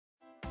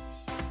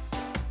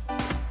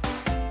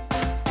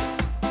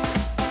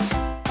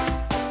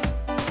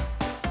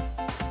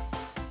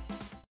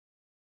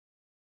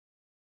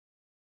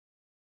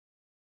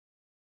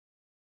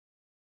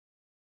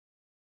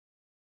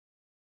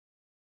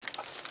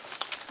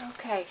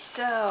Okay,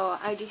 so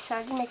I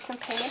decided to make some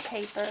painted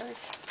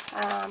papers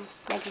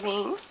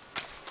magazine,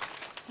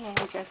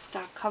 and just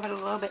cover it a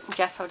little bit in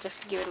gesso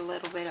just to give it a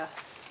little bit of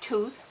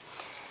tooth.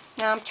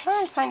 Now I'm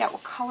trying to find out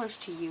what colors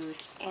to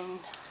use, and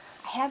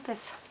I had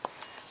this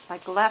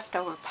like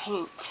leftover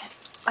paint,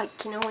 like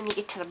you know when you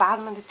get to the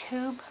bottom of the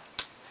tube,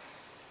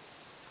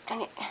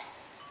 and it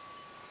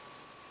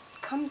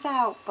comes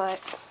out,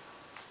 but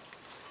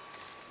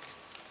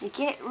you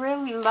get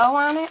really low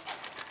on it,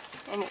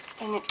 and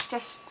it's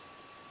just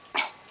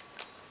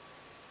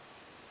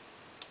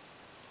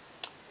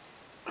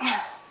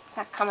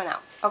not coming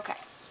out. Okay,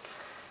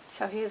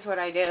 so here's what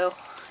I do,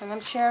 and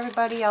I'm sure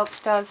everybody else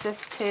does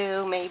this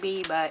too,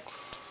 maybe, but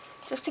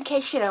just in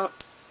case you don't.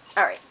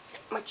 Alright,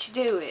 what you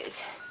do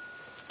is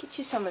get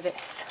you some of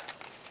this.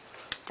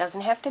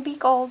 Doesn't have to be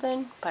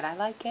golden, but I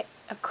like it.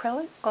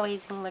 Acrylic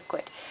Glazing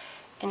Liquid,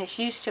 and it's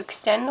used to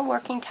extend the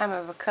working time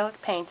of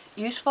acrylic paints,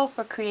 useful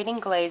for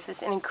creating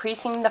glazes and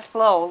increasing the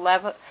flow,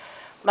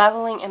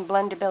 leveling, and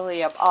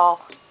blendability of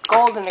all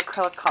gold and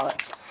acrylic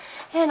colors.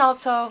 And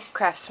also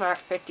Craft Smart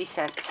 50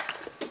 cents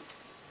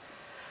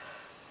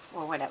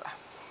or whatever.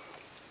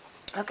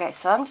 Okay,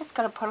 so I'm just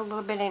going to put a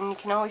little bit in. You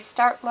can always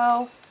start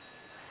low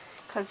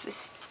because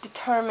this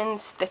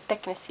determines the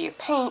thickness of your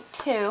paint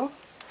too.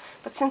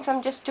 But since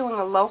I'm just doing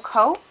a low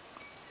coat,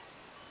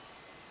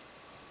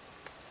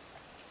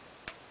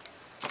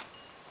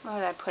 what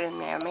did I put in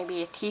there?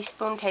 Maybe a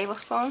teaspoon,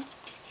 tablespoon?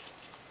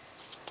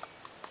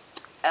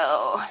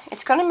 Oh,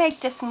 it's going to make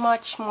this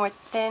much more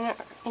thin,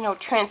 you know,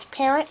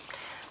 transparent.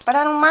 But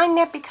I don't mind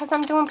that because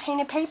I'm doing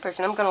painted papers,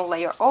 and I'm going to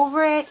layer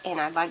over it, and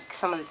I like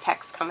some of the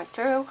text coming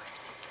through.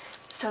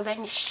 So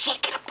then you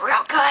shake it up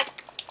real good.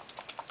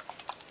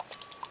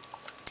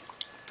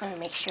 Let me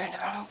make sure I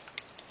don't.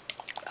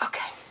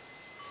 Okay.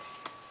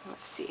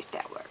 Let's see if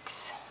that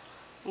works.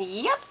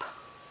 Yep.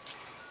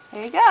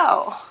 There you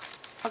go.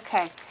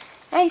 Okay.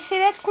 Now you see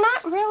that's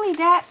not really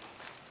that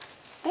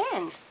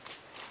thin.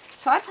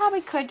 So I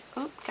probably could,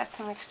 oops, got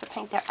some extra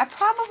paint there. I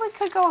probably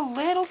could go a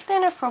little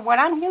thinner for what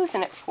I'm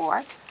using it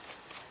for.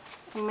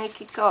 And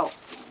make it go.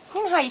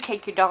 You know how you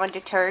take your Dawn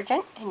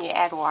detergent and you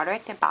add water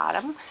at the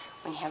bottom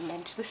when you have them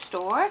into the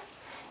store?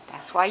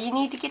 That's why you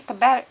need to get the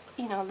better,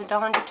 you know, the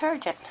Dawn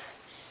detergent.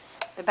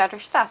 The better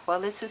stuff. Well,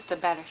 this is the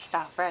better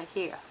stuff right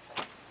here.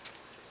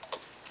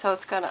 So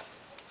it's going to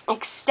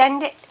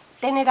extend it,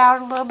 thin it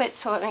out a little bit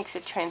so it makes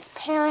it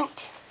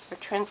transparent, or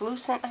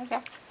translucent, I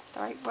guess,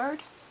 the right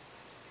word.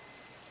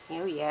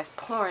 Oh yeah, it's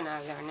pouring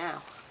out of there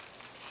now.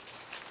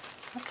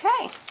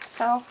 Okay,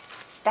 so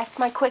that's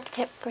my quick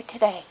tip for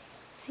today.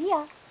 See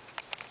ya!